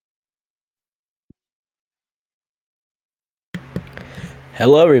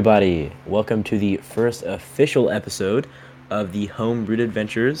Hello, everybody. Welcome to the first official episode of the Home Brewed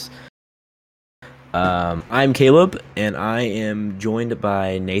Adventures. I'm Caleb, and I am joined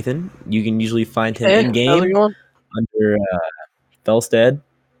by Nathan. You can usually find him Hey, in how's it game going? under Felstead,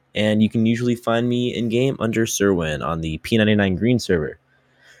 and you can usually find me in game under Serwin on the P99 Green server.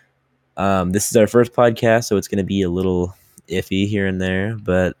 This is our first podcast, so it's going to be a little iffy here and there,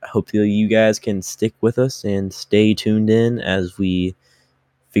 but hopefully you guys can stick with us and stay tuned in as we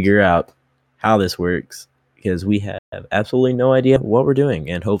figure out how this works, because we have absolutely no idea what we're doing,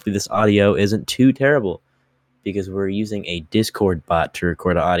 and hopefully this audio isn't too terrible because we're using a Discord bot to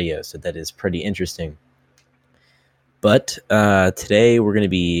record audio, so that is pretty interesting. But today we're going to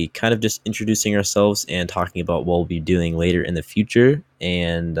be kind of just introducing ourselves and talking about what we'll be doing later in the future,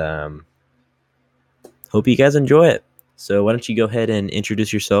 and hope you guys enjoy it. So why don't you go ahead and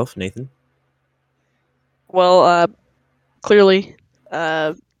introduce yourself, Nathan? Well, clearly,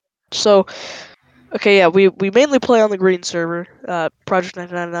 so okay, yeah, we mainly play on the green server, Project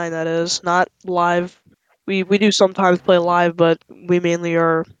 1999. That is not live. We do sometimes play live, but we mainly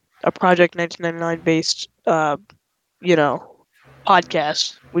are a Project 1999 based,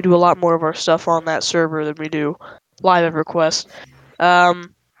 podcast. We do a lot more of our stuff on that server than we do live EverQuest.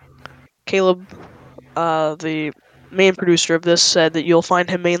 Caleb, the main producer of this, said that you'll find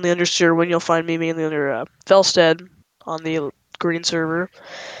him mainly under Sherwin. You'll find me mainly under Felstead on the green server,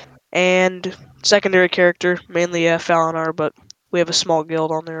 and secondary character mainly Falinar, but we have a small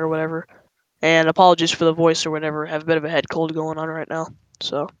guild on there or whatever. And apologies for the voice or whatever. I have a bit of a head cold going on right now.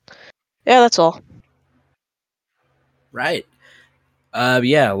 So yeah, that's all. Right.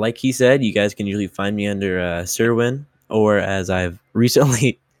 Yeah, like he said, you guys can usually find me under Serwin, or as I've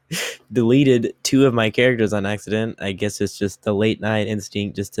recently deleted two of my characters on accident. I guess it's just the late night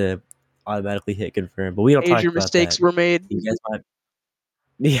instinct just to automatically hit confirm. But we don't talk Major about that. mistakes were made. You guys might,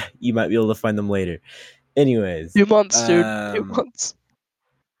 yeah, you might be able to find them later. Anyways, 2 months, dude. 2 months.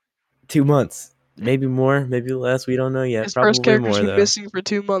 2 months, maybe more, maybe less. We don't know yet. His first Probably character's more been though. missing for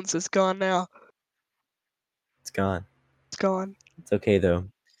 2 months. It's gone now. It's gone. It's gone. It's okay though.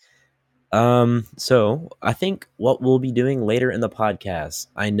 So I think what we'll be doing later in the podcast,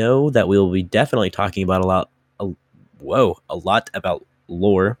 I know that we'll be definitely talking about a lot about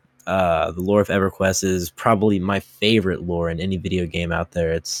lore. The lore of EverQuest is probably my favorite lore in any video game out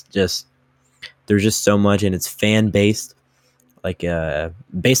there. It's just, there's just so much, and it's fan based, like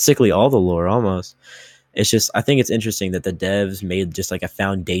basically all the lore almost. It's just, I think it's interesting that the devs made just like a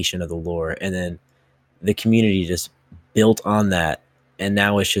foundation of the lore, and then the community just built on that, and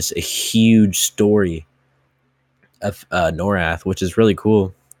now it's just a huge story of Norath, which is really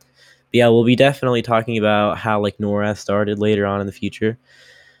cool. But yeah, we'll be definitely talking about how like Norath started later on in the future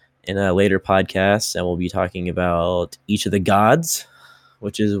in a later podcast, and we'll be talking about each of the gods,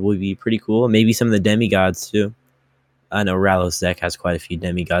 which is will be pretty cool. Maybe some of the demigods too. I know Ralos Zek has quite a few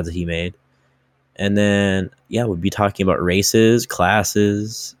demigods that he made. And then yeah, we'll be talking about races,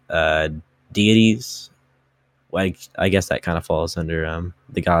 classes, deities. Like I guess that kind of falls under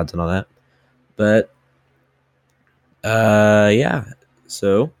the gods and all that. But yeah.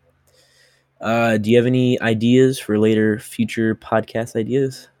 So do you have any ideas for later future podcast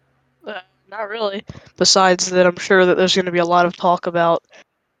ideas? Not really. Besides that, I'm sure that there's going to be a lot of talk about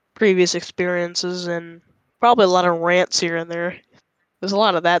previous experiences and probably a lot of rants here and there. There's a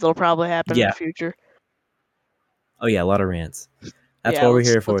lot of that that'll probably happen in Yeah. the future. Oh yeah, a lot of rants. That's Yeah, what we're let's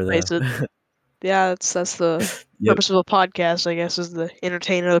here for though. face it. Yeah, that's the Yep. purpose of a podcast, I guess, is to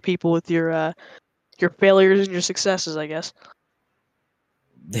entertain other people with your failures and your successes, I guess.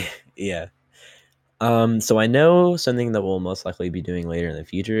 Yeah. So I know something that we'll most likely be doing later in the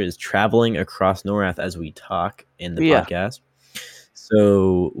future is traveling across Norath as we talk in the Yeah. podcast.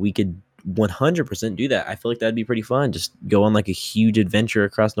 So we could 100% do that. I feel like that'd be pretty fun. Just go on like a huge adventure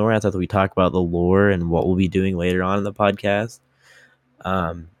across Norath as we talk about the lore and what we'll be doing later on in the podcast.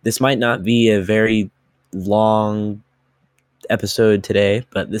 This might not be a very long episode today,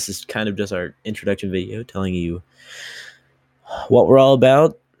 but this is kind of just our introduction video telling you what we're all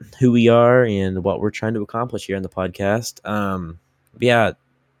about, who we are, and what we're trying to accomplish here on the podcast. Yeah,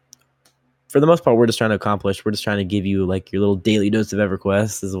 for the most part, we're just trying to accomplish. We're just trying to give you like your little daily dose of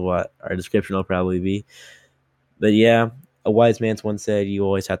EverQuest. Is what our description will probably be. But yeah, a wise man once said you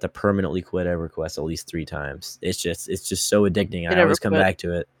always have to permanently quit EverQuest at least 3 times. It's just so addicting. You I never always come quit. back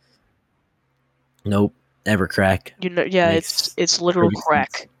to it. Nope, never crack. Yeah, Makes it's literal perfect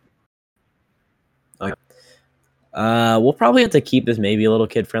crack. sense. Okay. We'll probably have to keep this maybe a little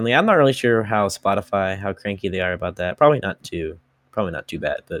kid friendly. I'm not really sure how Spotify, how cranky they are about that. Probably not too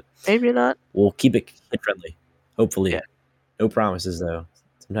bad, but Maybe not. we'll keep it kid friendly. Yeah. Hopefully, No promises though.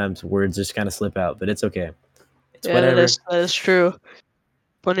 Sometimes words just kind of slip out, but it's okay. It's Yeah, whatever. that is true.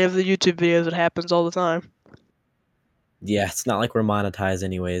 Plenty of the YouTube videos, it happens all the time. Yeah, it's not like we're monetized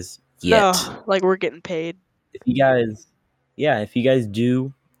anyways yet. No, like we're getting paid. If you guys, yeah, if you guys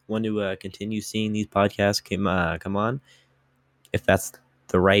do want to continue seeing these podcasts come on, if that's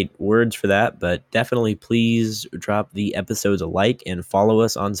the right words for that, but definitely please drop the episodes a like and follow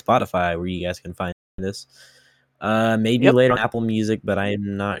us on Spotify where you guys can find this. Maybe Yep. later on Apple Music, but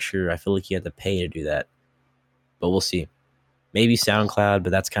I'm not sure. I feel like you have to pay to do that, but we'll see. Maybe SoundCloud,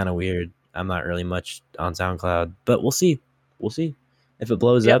 but that's kind of weird. I'm not really much on SoundCloud, but we'll see. We'll see. If it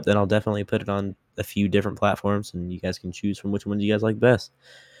blows Yep. up, then I'll definitely put it on a few different platforms, and you guys can choose from which ones you guys like best.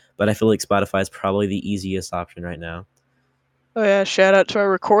 But I feel like Spotify is probably the easiest option right now. Oh yeah, shout out to our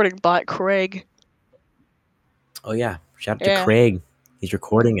recording bot, Craig. Oh yeah, shout out to Yeah, Craig. He's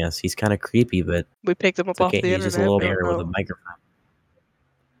recording us. He's kind of creepy, but we picked him it's up off okay. the He's just a internet. little We don't bear with a know. microphone.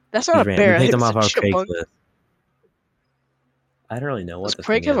 That's not a We bear. I picked think him it's off a our chipmunk. Craigslist. I don't really know Does what the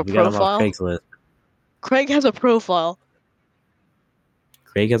Craig thing have is. a We got him off profile? Craigslist. Craig has a profile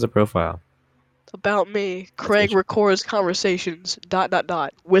Craig has a profile. about me. That's Craig interesting. records conversations. ...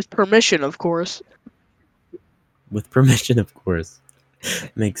 With permission, of course. With permission, of course.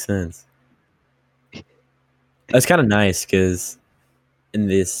 Makes sense. That's kind of nice because in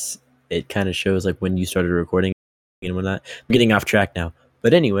this, it kind of shows like when you started recording and whatnot. I'm getting off track now,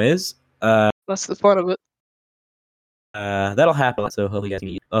 but anyways, That's the fun of it. that'll happen. So hopefully you guys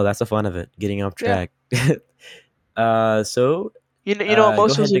can. Oh, that's the fun of it, getting off Yeah. track. So You know what go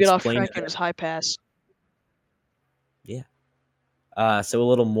most of ahead us and will get off explain. track in is high pass. Yeah. So a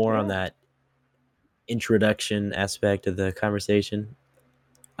little more on Yeah. that introduction aspect of the conversation.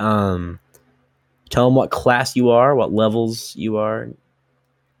 Um, tell them what class you are, what levels you are.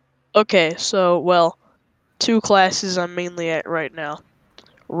 Okay, so, well, two classes I'm mainly at right now.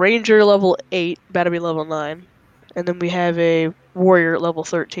 Ranger level 8, about to be level 9. And then we have a Warrior at level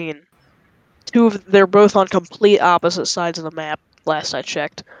 13. They're both on complete opposite sides of the map, last I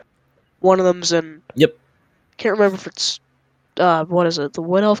checked. One of them's in, Yep. can't remember if it's, what is it, the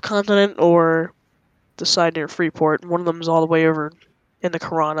Wood Elf continent or the side near Freeport. One of them's all the way over in the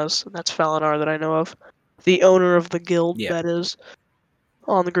Karanas, and that's Falinar that I know of. The owner of the guild, Yeah. that is,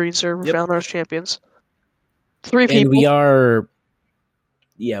 on the green server, Yep. Falinar's Champions. 3 And we people. are,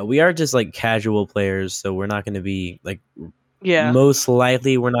 yeah, we are just like casual players, so we're not going to be like, Yeah. most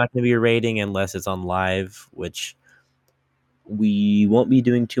likely we're not going to be rating unless it's on live, which we won't be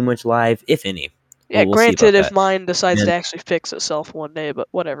doing too much live, if any. Yeah, We'll see granted, about if that. mine decides to And actually fix itself one day, but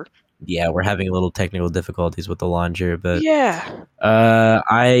whatever. yeah, we're having a little technical difficulties with the launcher, but Yeah.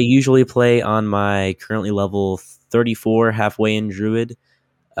 I usually play on my currently level 34 halfway in Druid,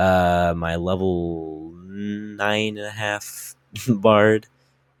 my level 9.5 Bard,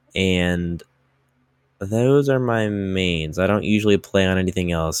 and those are my mains. I don't usually play on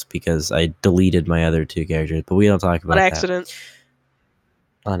anything else because I deleted my other two characters, but we don't talk On about that. accident.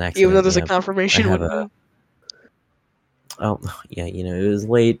 On Even though accident, there's a yeah. I confirmation have a window. oh yeah, it was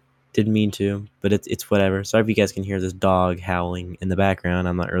late. Didn't mean to, but it's whatever. Sorry if you guys can hear this dog howling in the background.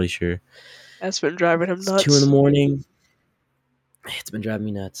 I'm not really sure. That's been driving him It's 2 in the nuts. morning. It's been driving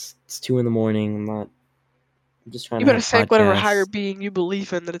me nuts. It's 2 in the morning. I'm just trying You to better have thank whatever higher podcasts. being you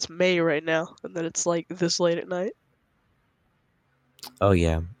believe in that it's May right now, and that it's like this late at night. Oh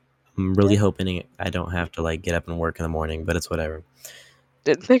yeah. I'm Yeah. really hoping I don't have to like get up and work in the morning, but it's whatever.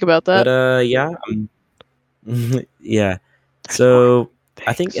 Didn't think about But that. yeah, yeah. There's more So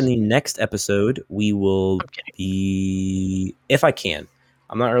I think in things. the next episode we will I'm kidding. be, if I can.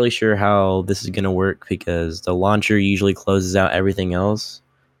 I'm not really sure how this is gonna work because the launcher usually closes out everything else,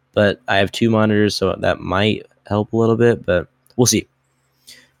 but I have two monitors, so that might help a little bit. But we'll see.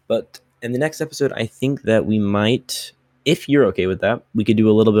 But in the next episode, I think that we might, if you're okay with that, we could do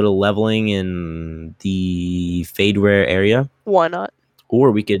a little bit of leveling in the Fadeware area, Why not?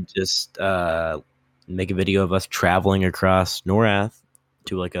 or we could just make a video of us traveling across Norath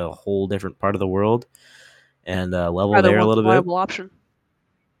to like a whole different part of the world and level Either there a one's a little bit. viable option.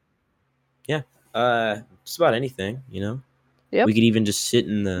 Yeah, just about anything, Yep. We could even just sit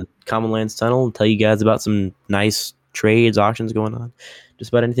in the Common Lands Tunnel and tell you guys about some nice trades, auctions going on. Just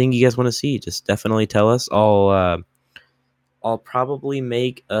about anything you guys want to see, just definitely tell us. I'll probably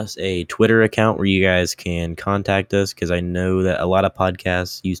make us a Twitter account where you guys can contact us because I know that a lot of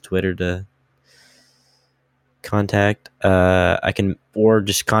podcasts use Twitter to contact. I can, or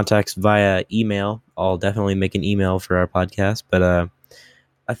just contacts via email. I'll definitely make an email for our podcast. But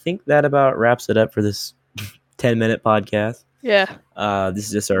I think that about wraps it up for this 10-minute podcast. Yeah. This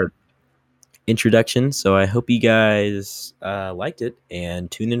is just our introduction. So I hope you guys liked it and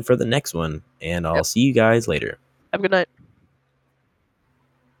tune in for the next one. And I'll Yep. see you guys later. Have a good night.